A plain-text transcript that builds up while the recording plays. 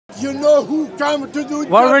You know who come to do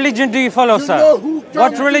What religion do you follow, sir?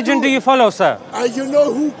 What religion do you follow, sir? You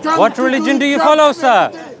know who come What religion do you follow,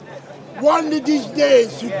 sir? One of these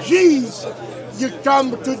days, Jesus, you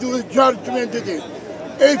come to do the judgment day.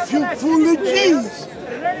 If you follow Jesus,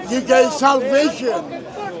 you get salvation.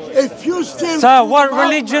 If you still... Sir, what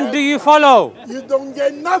religion do you follow? You don't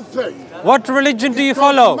get nothing. What religion do you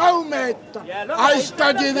follow? Muhammad, I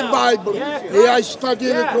study the Bible. I study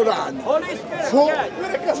the Quran.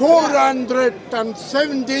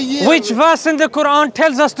 470 years. Which verse in the Quran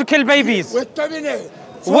tells us to kill babies? Wait a minute.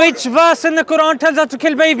 Which verse in the Quran tells us to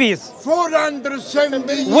kill babies?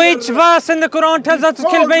 470 years. Which verse in the Quran tells us to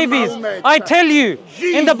kill babies? I tell you,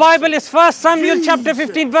 in the Bible is 1 Samuel chapter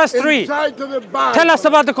 15 verse 3. Tell us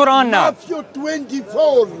about the Quran now. Matthew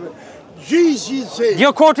 24. Jesus said,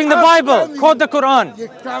 you're quoting the Bible. Quote the Quran.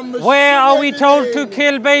 Where are we told to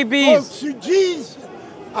kill babies? Jesus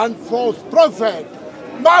and false prophet.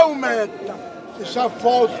 Muhammad is a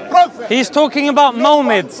false prophet. He's talking about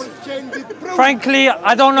Mohammed. Frankly,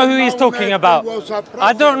 I don't know who he's talking about.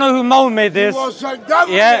 I don't know who Mohammed is.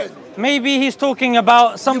 Yeah, maybe he's talking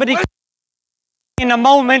about somebody in a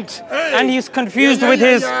moment and he's confused with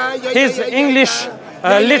his English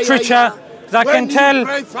literature. I can tell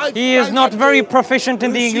he is not very proficient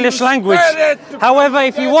in the English language. However,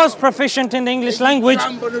 if he was proficient in the English language,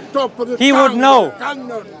 he would know,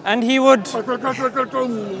 and he would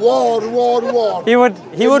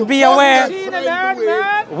be aware.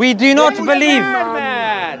 We do not believe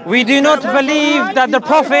that the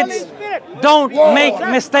prophets don't make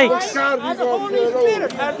mistakes.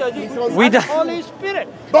 Holy Spirit.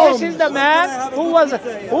 This is the man who was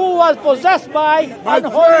possessed by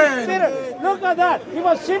unholy spirit. Look at that. He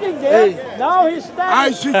was sitting there. Now he's standing.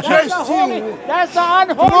 I suggest that's the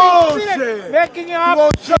unholy spirit making him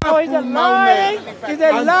up. So he's a lying. He's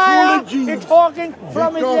a liar. He's talking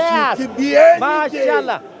from his ass.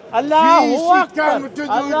 MashaAllah. Allahu Akbar.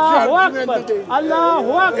 Allahu Akbar.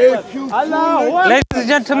 Allahu Akbar. Allahu Akbar. Ladies and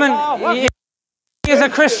gentlemen, he is a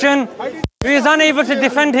Christian who is unable to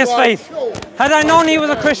defend his faith. Had I known he was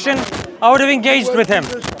a Christian, I would have engaged with him.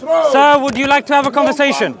 Sir, would you like to have a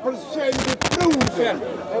conversation?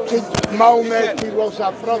 Muhammad, he was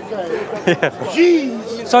a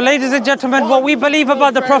prophet. So ladies and gentlemen, what we believe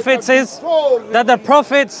about the prophets is that the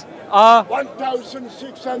prophets are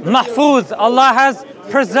mahfuz. Allah has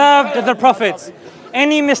preserved the prophets.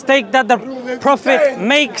 Any mistake that the prophet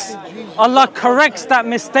makes, Allah corrects that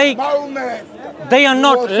mistake. They are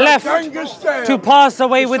not left to pass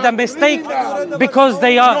away with a mistake because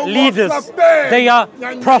they are leaders. They are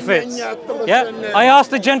prophets. Yeah. I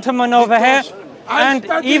asked the gentleman over here, and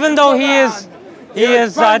even though he is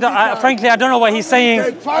frankly, I don't know what he's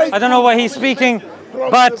saying. I don't know what he's speaking,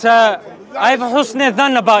 but I have a husn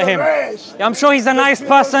dhan about him. I'm sure he's a nice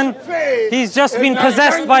person. He's just been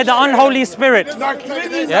possessed by the unholy spirit.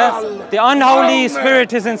 Yeah? The unholy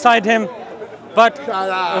spirit is inside him. But it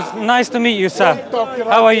was nice to meet you, sir.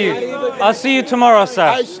 How are you? I'll see you tomorrow, sir.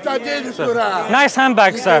 I studied the Quran. Nice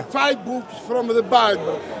handbag, sir. 5 books from the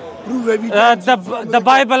Bible. The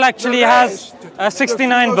Bible actually has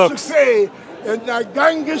 69 books.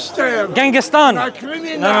 Gangistan.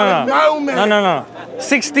 No.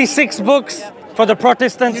 66 books for the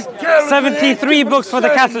Protestants, 73 books for the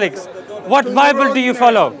Catholics. What Bible do you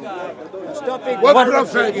follow?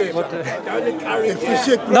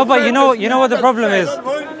 No, but you know what the problem is?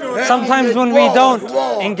 Sometimes when we don't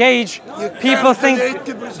engage, people think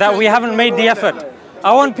that we haven't made the effort.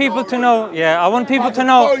 I want people to know,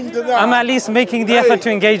 I'm at least making the effort to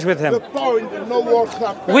engage with him.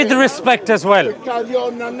 With respect as well.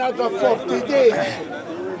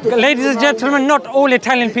 Ladies and gentlemen, not all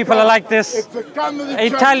Italian people are like this.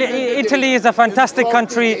 Italy is a fantastic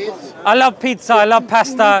country. I love pizza, I love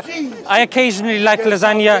pasta. I occasionally like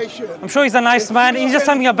lasagna. I'm sure he's a nice man. He's just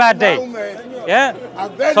having a bad day. Yeah?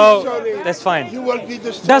 So, that's fine.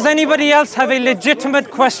 Does anybody else have a legitimate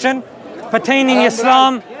question pertaining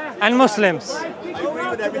Islam and Muslims? Thank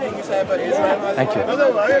you.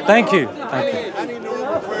 Thank you. Thank you.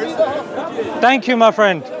 Thank you, my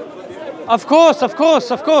friend. Of course.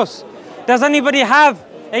 Does anybody have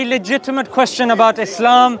a legitimate question about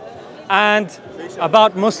Islam and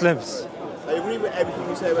about Muslims? I agree with everything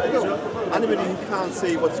you say about Israel. Anybody who can't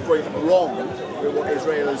see what's going wrong with what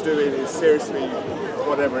Israel is doing is seriously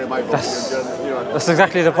whatever in my book. That's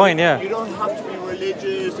exactly the point, yeah. You don't have to be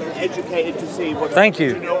religious or educated to see what's Thank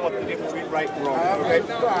you. To know what the difference between right and wrong. Okay?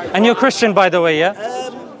 And you're Christian, by the way, yeah?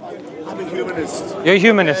 I'm a humanist. You're a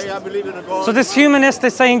humanist. Yeah, I believe in a God. So this humanist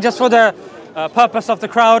is saying, just for the purpose of the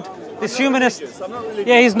crowd, this humanist,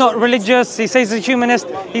 he's not religious. He says he's a humanist.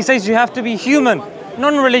 He says you have to be human,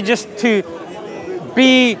 non-religious to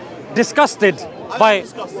be disgusted by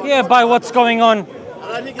what's going on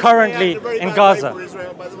currently in Gaza.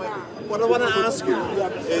 What I want to ask you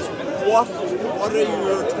is, what are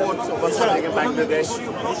your thoughts on what's happening in Bangladesh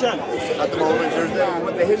at the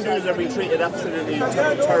moment? The Hindus are being treated absolutely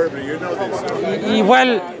terribly. You know this.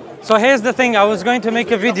 Well, so here's the thing. I was going to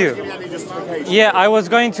make a video. Yeah, I was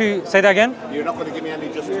going to say that again. You're not going to give me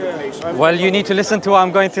any justification. Well, you need to listen to what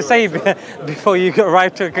I'm going to say before you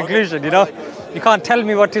arrive to a conclusion. You know, you can't tell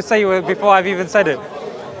me what to say before I've even said it.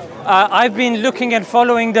 I've been looking and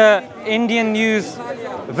following the Indian news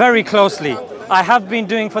very closely. I have been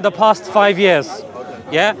doing for the past 5 years.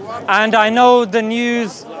 Yeah, and I know the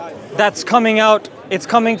news that's coming out. It's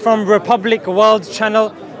coming from Republic World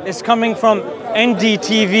Channel. It's coming from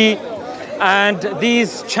NDTV, and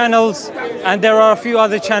these channels, and there are a few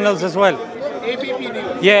other channels as well. APP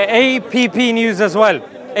News. Yeah, APP News as well.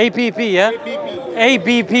 APP, yeah?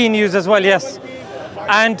 ABP News as well, yes.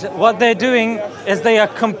 And what they're doing is they are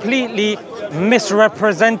completely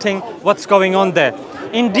misrepresenting what's going on there.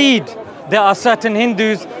 Indeed, there are certain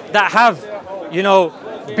Hindus that have, you know,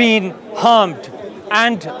 been harmed,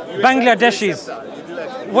 and Bangladeshis.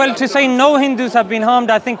 Well, to say no Hindus have been harmed,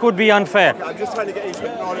 I think would be unfair. I'm just trying to get you to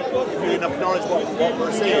acknowledge what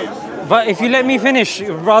we're saying. But if you let me finish,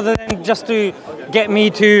 rather than just to get me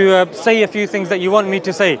to say a few things that you want me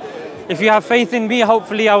to say. If you have faith in me,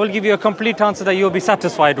 hopefully I will give you a complete answer that you'll be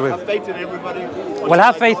satisfied with. Have faith in everybody. Well,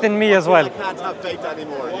 have faith in me as well. I can't have faith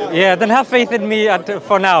anymore. Yeah, then have faith in me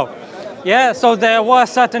for now. Yeah, so there were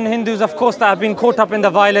certain Hindus, of course, that have been caught up in the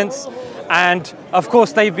violence, and of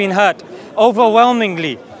course they've been hurt.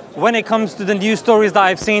 Overwhelmingly, when it comes to the news stories that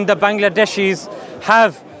I've seen, the Bangladeshis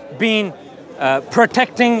have been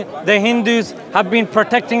protecting the Hindus, have been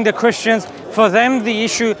protecting the Christians. For them, the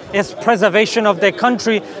issue is preservation of their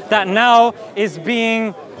country that now is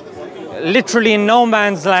being literally in no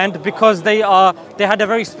man's land, because they had a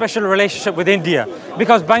very special relationship with India,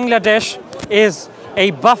 because Bangladesh is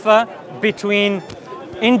a buffer between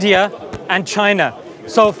India and China.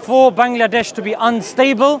 So for Bangladesh to be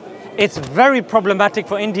unstable, it's very problematic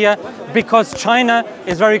for India, because China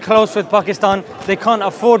is very close with Pakistan. They can't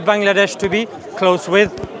afford Bangladesh to be close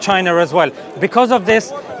with China as well. Because of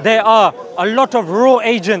this, there are a lot of raw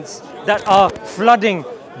agents that are flooding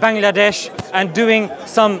Bangladesh and doing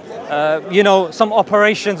some, some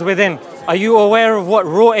operations within. Are you aware of what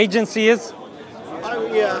raw agency is?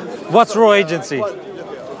 Yeah. What's raw agency?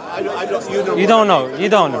 You don't know. You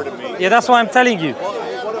don't know. Yeah, that's why I'm telling you.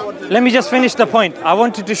 Let me just finish the point. I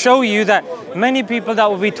wanted to show you that many people that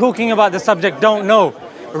will be talking about the subject don't know.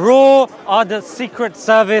 RAW are the secret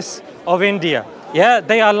service of India. Yeah,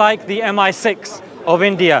 they are like the MI6 of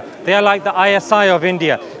India. They are like the ISI of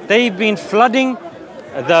India. They've been flooding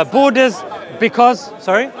the borders because,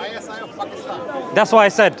 sorry? ISI of Pakistan. That's what I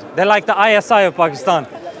said. They're like the ISI of Pakistan.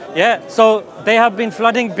 Yeah, so they have been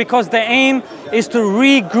flooding because the aim is to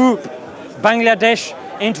regroup Bangladesh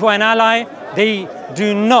into an ally. They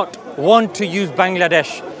do not want to use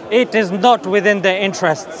Bangladesh. It is not within their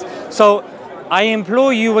interests. So I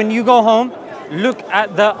implore you, when you go home, look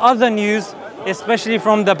at the other news, especially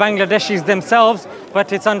from the Bangladeshis themselves,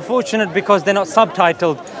 but it's unfortunate because they're not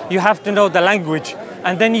subtitled. You have to know the language,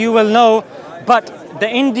 and then you will know. But the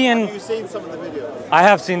Indian... Have you seen some of the videos? I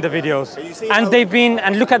have seen the videos. And they've been,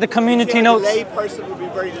 and look at the community notes. A lay person would be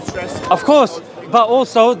very distressed. Of course, but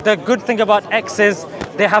also the good thing about X is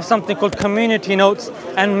they have something called community notes,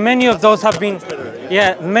 and many of those have been,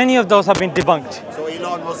 many of those have been debunked. So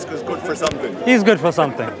Elon Musk is good for something. He's good for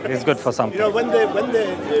something. He's good for something. You know, when the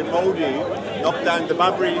Modi knocked down the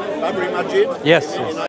Babri Masjid. Yes.